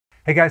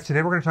Hey guys,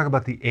 today we're going to talk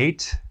about the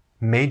 8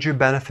 major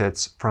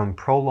benefits from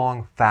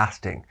prolonged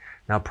fasting.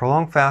 Now,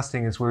 prolonged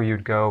fasting is where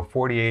you'd go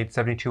 48,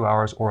 72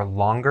 hours or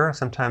longer,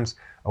 sometimes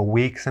a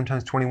week,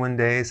 sometimes 21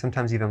 days,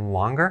 sometimes even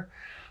longer.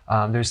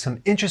 There's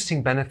some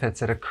interesting benefits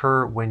that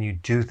occur when you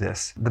do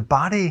this. The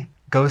body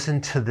goes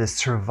into this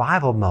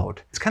survival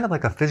mode. It's kind of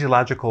like a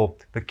physiological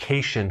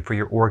vacation for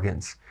your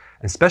organs,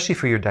 especially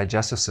for your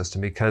digestive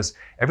system, because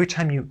every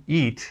time you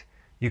eat,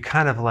 you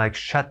kind of like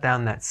shut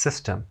down that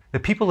system. The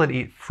people that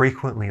eat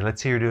frequently,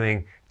 let's say you're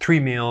doing 3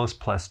 meals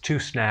plus 2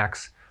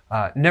 snacks,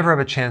 never have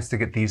a chance to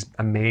get these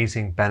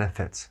amazing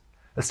benefits.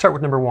 Let's start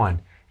with number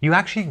 1. You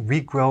actually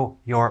regrow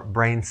your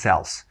brain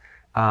cells.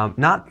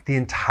 Not the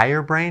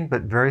entire brain,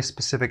 but very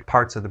specific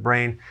parts of the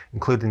brain,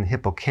 including the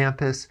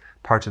hippocampus,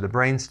 parts of the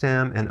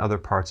brainstem, and other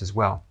parts as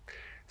well.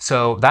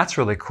 So that's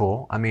really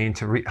cool. I mean,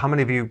 how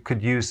many of you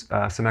could use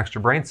some extra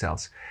brain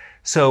cells?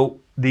 So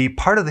the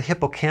part of the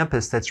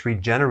hippocampus that's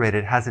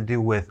regenerated has to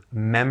do with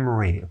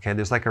memory. Okay,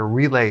 there's like a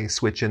relay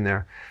switch in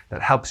there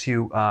that helps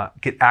you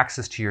get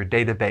access to your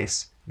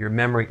database, your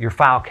memory, your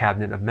file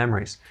cabinet of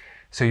memories.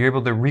 So you're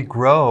able to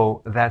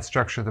regrow that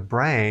structure of the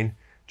brain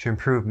to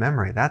improve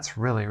memory. That's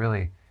really,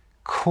 really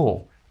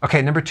cool.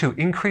 Okay, number 2,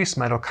 increase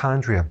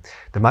mitochondria.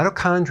 The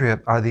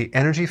mitochondria are the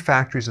energy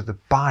factories of the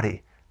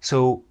body.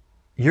 So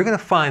you're going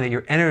to find that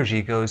your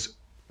energy goes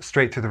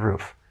straight through the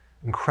roof.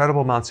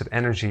 Incredible amounts of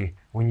energy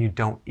when you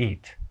don't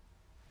eat.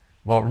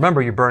 Well,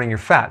 remember, you're burning your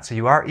fat, so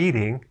you are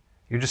eating,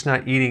 you're just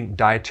not eating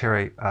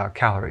dietary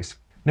calories.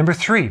 Number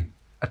 3,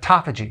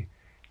 autophagy.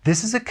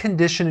 This is a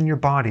condition in your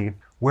body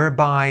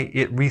whereby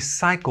it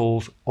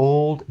recycles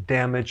old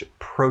damaged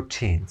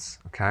proteins,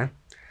 okay?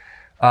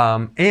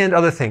 And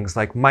other things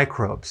like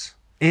microbes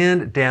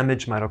and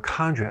damaged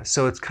mitochondria.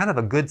 So it's kind of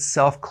a good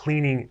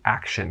self-cleaning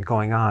action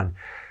going on.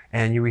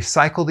 And you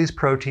recycle these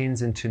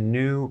proteins into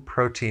new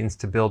proteins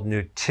to build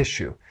new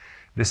tissue.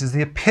 This is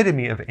the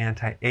epitome of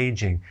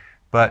anti-aging.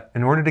 But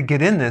in order to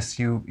get in this,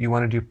 you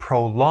want to do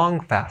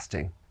prolonged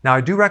fasting. Now,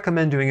 I do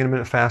recommend doing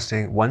intermittent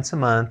fasting once a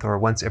month or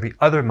once every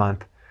other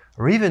month,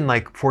 or even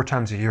like 4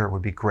 times a year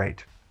would be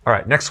great. All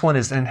right, next one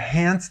is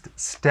enhanced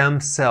stem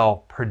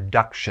cell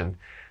production.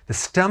 The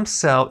stem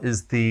cell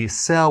is the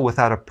cell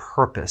without a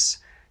purpose.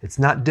 It's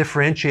not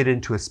differentiated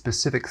into a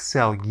specific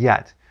cell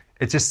yet.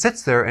 It just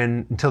sits there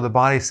until the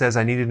body says,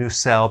 I need a new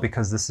cell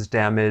because this is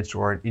damaged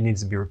or it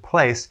needs to be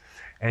replaced,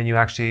 and you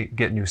actually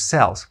get new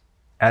cells.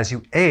 As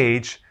you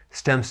age,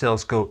 stem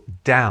cells go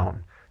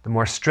down. The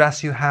more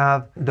stress you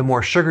have, the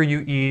more sugar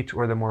you eat,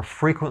 or the more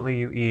frequently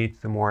you eat,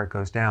 the more it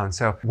goes down.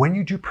 So when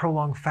you do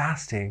prolonged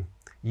fasting,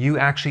 you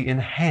actually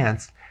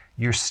enhance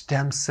your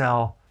stem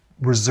cell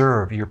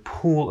reserve, your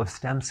pool of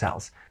stem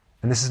cells.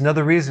 And this is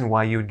another reason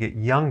why you would get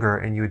younger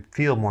and you would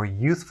feel more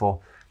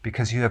youthful,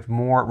 because you have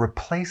more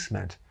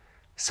replacement.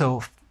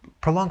 So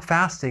prolonged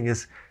fasting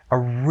is a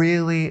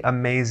really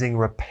amazing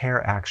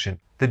repair action.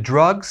 The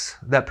drugs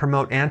that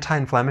promote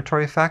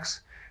anti-inflammatory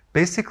effects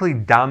basically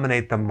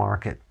dominate the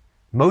market.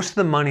 Most of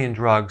the money in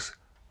drugs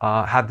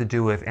have to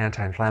do with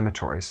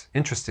anti-inflammatories.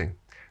 Interesting.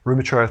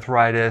 Rheumatoid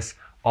arthritis,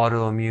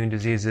 autoimmune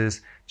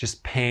diseases,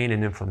 just pain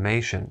and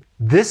inflammation.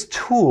 This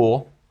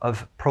tool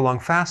of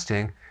prolonged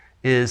fasting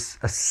is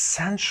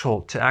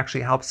essential to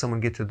actually help someone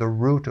get to the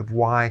root of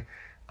why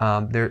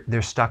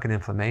they're stuck in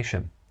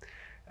inflammation.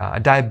 A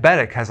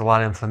diabetic has a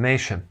lot of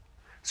inflammation.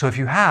 So if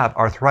you have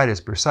arthritis,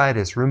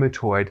 bursitis,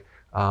 rheumatoid,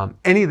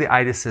 any of the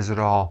itises at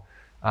all,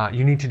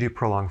 you need to do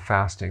prolonged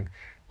fasting.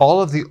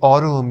 All of the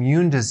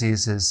autoimmune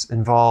diseases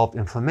involve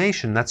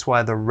inflammation. That's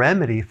why the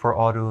remedy for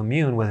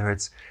autoimmune, whether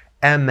it's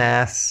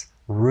MS,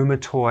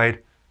 rheumatoid,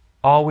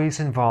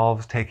 always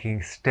involves taking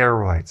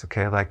steroids,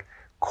 okay, like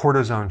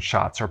cortisone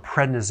shots or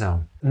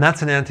prednisone. And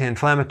that's an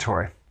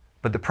anti-inflammatory.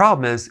 But the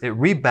problem is it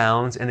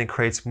rebounds and it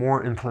creates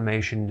more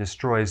inflammation and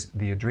destroys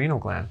the adrenal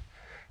gland.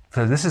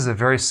 So this is a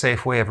very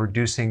safe way of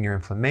reducing your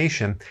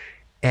inflammation.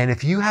 And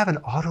if you have an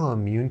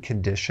autoimmune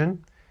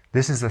condition,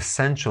 this is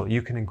essential.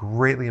 You can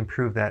greatly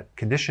improve that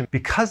condition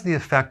because of the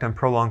effect on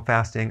prolonged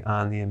fasting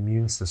on the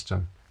immune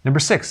system. Number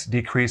 6,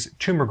 decrease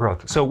tumor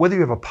growth. So whether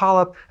you have a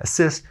polyp, a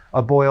cyst,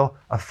 a boil,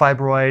 a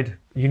fibroid,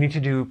 you need to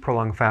do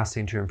prolonged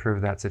fasting to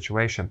improve that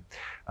situation.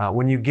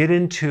 When you get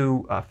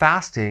into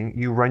fasting,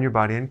 you run your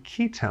body on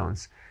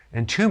ketones,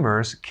 and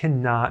tumors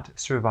cannot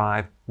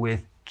survive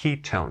with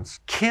ketones.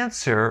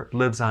 Cancer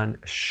lives on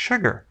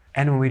sugar,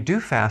 and when we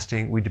do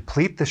fasting, we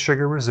deplete the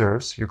sugar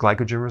reserves, your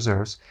glycogen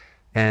reserves,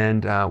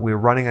 and we're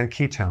running on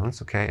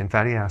ketones, okay, and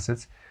fatty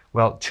acids.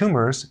 Well,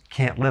 tumors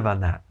can't live on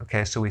that,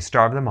 okay, so we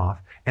starve them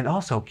off. And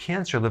also,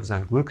 cancer lives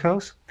on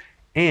glucose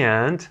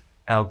and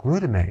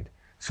L-glutamate.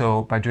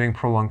 So by doing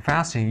prolonged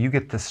fasting, you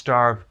get to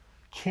starve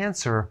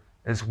cancer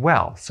as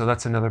well. So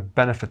that's another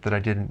benefit that I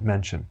didn't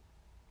mention.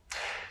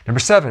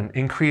 Number 7,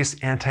 increase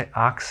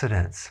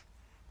antioxidants.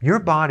 Your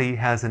body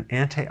has an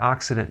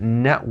antioxidant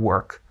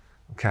network,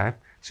 okay?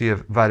 So you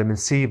have vitamin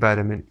C,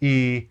 vitamin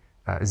E,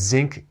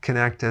 zinc can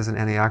act as an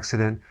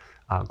antioxidant,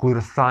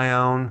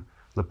 glutathione,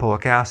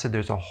 lipoic acid,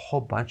 there's a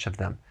whole bunch of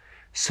them.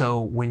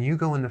 So when you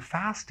go into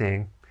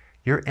fasting,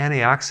 your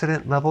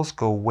antioxidant levels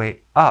go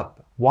way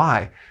up.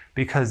 Why?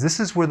 Because this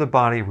is where the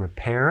body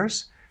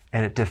repairs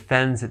and it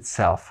defends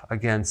itself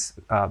against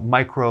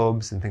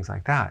microbes and things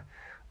like that.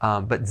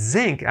 But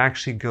zinc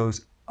actually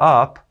goes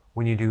up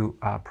when you do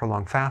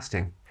prolonged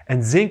fasting.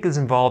 And zinc is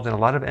involved in a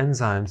lot of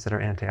enzymes that are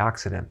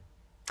antioxidant.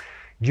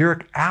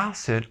 Uric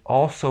acid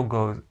also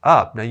goes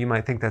up. Now you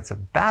might think that's a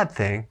bad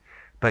thing,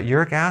 but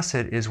uric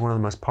acid is one of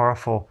the most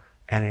powerful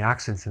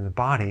antioxidants in the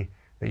body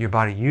that your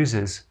body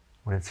uses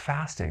when it's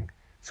fasting.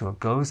 So it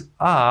goes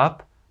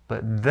up,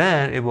 but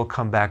then it will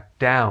come back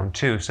down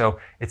too. So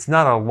it's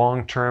not a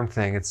long-term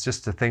thing. It's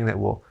just a thing that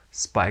will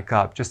spike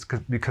up just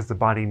because the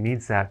body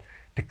needs that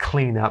to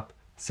clean up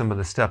some of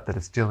the stuff that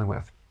it's dealing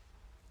with.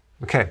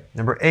 Okay,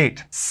 number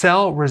 8,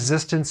 cell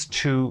resistance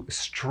to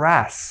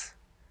stress.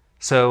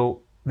 So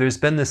there's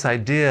been this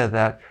idea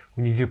that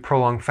when you do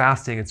prolonged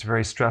fasting, it's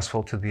very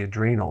stressful to the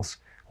adrenals.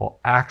 Well,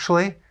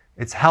 actually,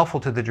 it's helpful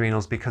to the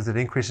adrenals because it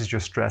increases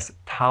your stress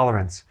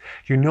tolerance.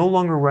 You're no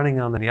longer running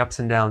on the ups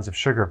and downs of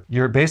sugar.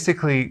 You're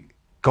basically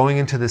going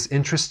into this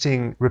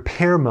interesting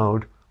repair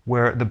mode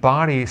where the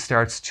body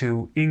starts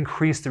to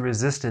increase the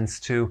resistance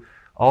to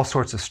all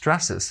sorts of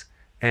stresses.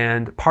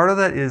 And part of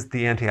that is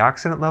the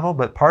antioxidant level,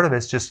 but part of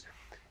it's just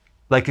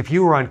like if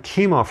you were on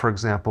chemo, for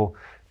example,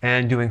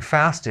 and doing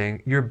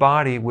fasting, your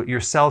body,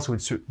 your cells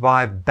would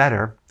survive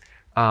better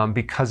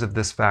because of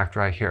this fact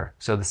right here.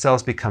 So the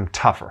cells become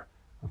tougher.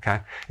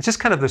 Okay, it's just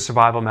kind of the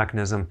survival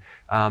mechanism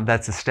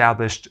that's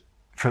established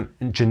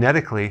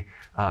genetically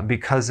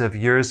because of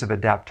years of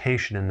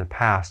adaptation in the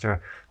past.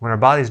 Or when our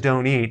bodies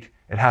don't eat,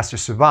 it has to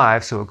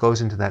survive, so it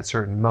goes into that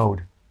certain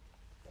mode.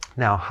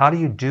 Now, how do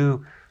you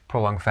do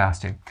prolonged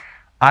fasting?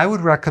 I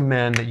would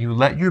recommend that you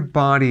let your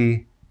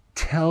body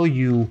tell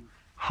you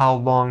how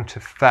long to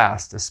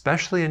fast,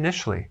 especially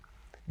initially.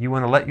 You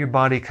want to let your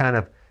body kind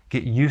of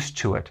get used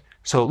to it.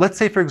 So let's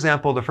say, for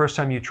example, the first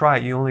time you try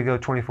it, you only go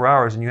 24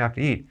 hours and you have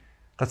to eat.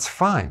 That's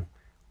fine.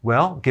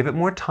 Well, give it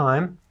more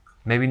time.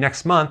 Maybe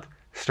next month,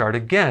 start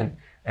again.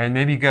 And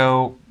maybe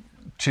go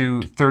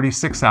to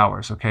 36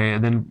 hours, okay?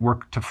 And then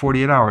work to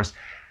 48 hours.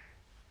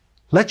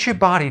 Let your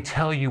body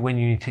tell you when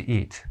you need to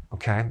eat,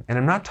 okay? And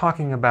I'm not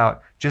talking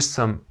about just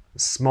some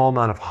small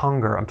amount of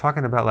hunger. I'm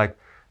talking about like,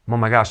 oh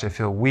my gosh, I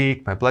feel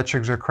weak, my blood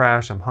sugars are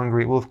crashed, I'm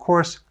hungry. Well, of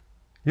course,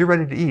 you're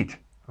ready to eat,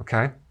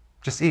 okay?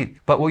 Just eat.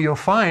 But what you'll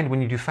find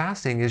when you do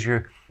fasting is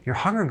your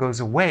hunger goes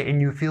away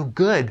and you feel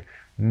good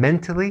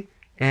mentally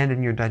and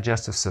in your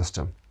digestive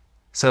system.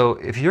 So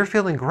if you're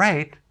feeling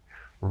great,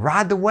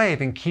 ride the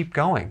wave and keep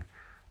going.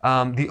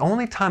 The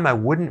only time I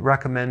wouldn't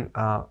recommend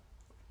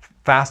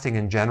fasting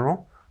in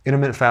general,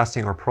 intermittent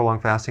fasting or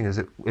prolonged fasting, is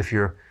if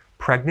you're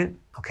pregnant,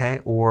 okay,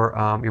 or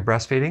you're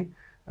breastfeeding.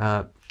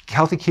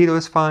 Healthy keto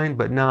is fine,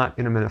 but not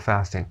intermittent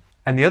fasting.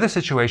 And the other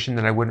situation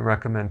that I wouldn't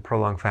recommend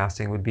prolonged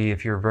fasting would be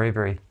if you're very,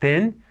 very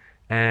thin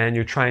and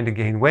you're trying to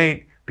gain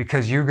weight,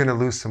 because you're going to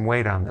lose some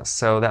weight on this.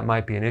 So that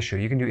might be an issue.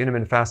 You can do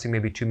intermittent fasting,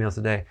 maybe 2 meals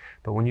a day,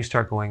 but when you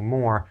start going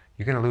more,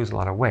 you're going to lose a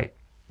lot of weight.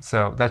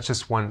 So that's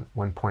just one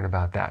point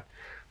about that.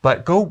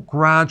 But go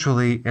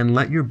gradually and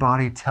let your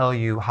body tell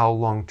you how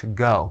long to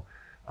go.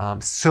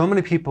 So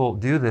many people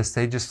do this.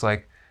 They just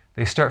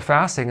they start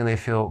fasting and they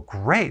feel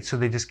great. So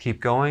they just keep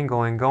going,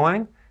 going,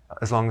 going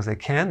as long as they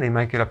can. They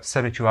might get up to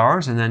 72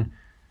 hours and then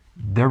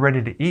they're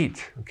ready to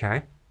eat,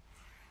 okay?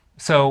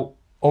 So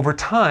over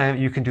time,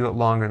 you can do it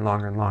longer and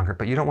longer and longer,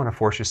 but you don't want to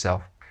force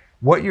yourself.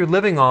 What you're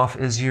living off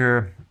is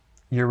your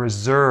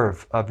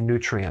reserve of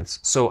nutrients.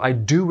 So I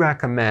do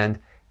recommend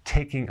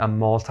taking a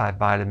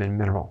multivitamin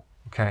mineral,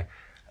 okay?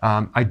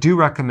 I do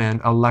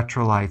recommend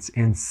electrolytes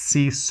and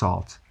sea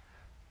salt.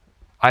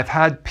 I've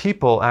had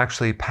people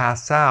actually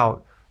pass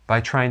out by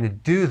trying to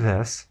do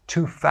this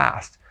too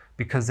fast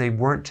because they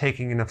weren't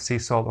taking enough sea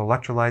salt or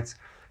electrolytes,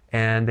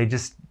 and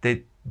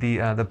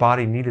the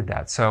body needed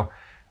that. So,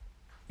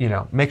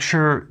 make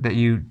sure that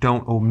you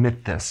don't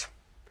omit this.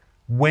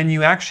 When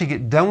you actually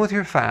get done with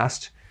your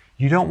fast,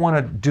 you don't want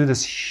to do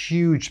this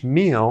huge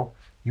meal.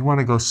 You want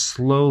to go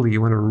slowly. You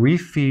want to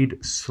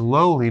refeed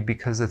slowly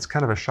because it's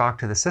kind of a shock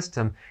to the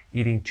system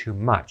eating too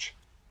much.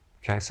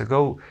 Okay,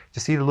 so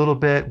just eat a little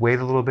bit, wait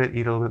a little bit,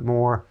 eat a little bit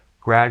more,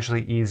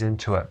 gradually ease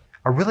into it.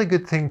 A really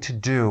good thing to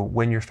do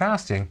when you're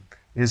fasting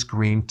is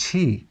green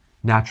tea.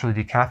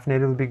 Naturally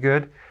decaffeinated would be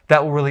good.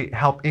 That will really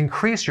help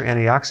increase your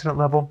antioxidant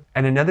level.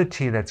 And another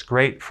tea that's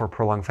great for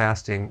prolonged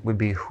fasting would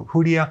be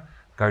Hoodia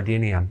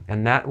gardenia,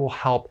 and that will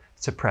help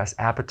suppress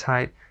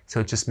appetite, so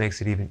it just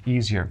makes it even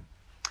easier.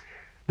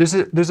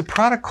 There's a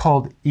product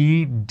called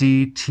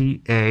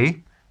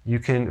EDTA. You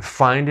can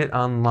find it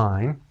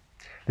online.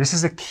 This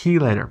is a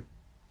chelator.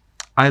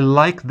 I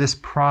like this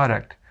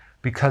product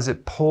because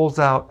it pulls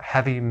out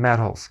heavy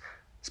metals,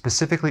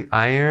 specifically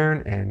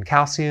iron and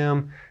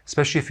calcium,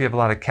 especially if you have a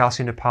lot of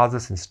calcium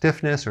deposits and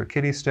stiffness or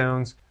kidney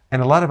stones,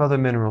 and a lot of other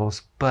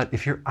minerals. But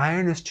if your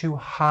iron is too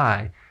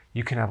high,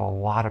 you can have a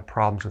lot of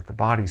problems with the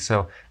body.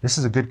 So this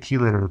is a good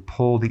chelator to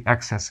pull the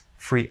excess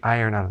free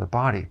iron out of the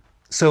body.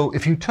 So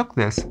if you took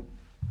this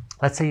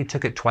Let's say you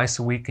took it twice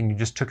a week and you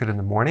just took it in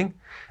the morning,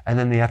 and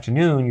then in the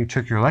afternoon you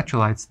took your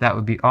electrolytes. That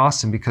would be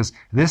awesome because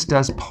this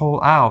does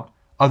pull out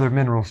other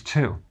minerals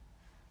too.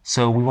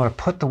 So we want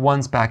to put the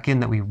ones back in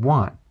that we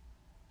want.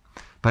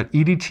 But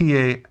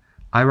EDTA,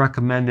 I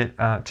recommend it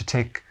to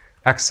take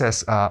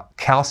excess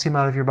calcium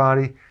out of your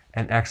body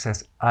and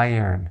excess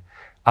iron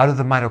out of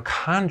the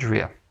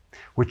mitochondria,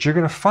 which you're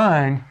going to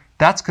find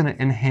that's going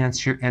to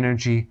enhance your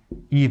energy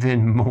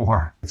even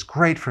more. It's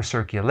great for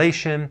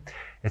circulation,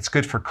 it's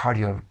good for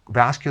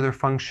cardiovascular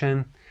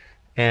function,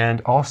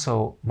 and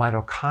also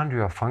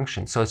mitochondrial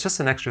function. So it's just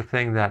an extra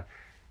thing that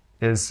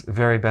is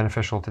very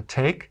beneficial to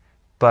take,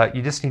 but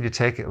you just need to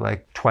take it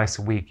like twice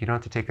a week. You don't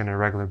have to take it on a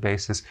regular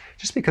basis,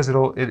 just because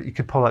you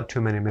could pull out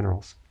too many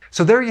minerals.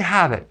 So there you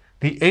have it,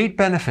 the 8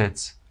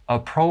 benefits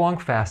of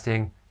prolonged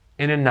fasting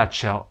in a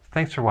nutshell.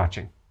 Thanks for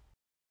watching.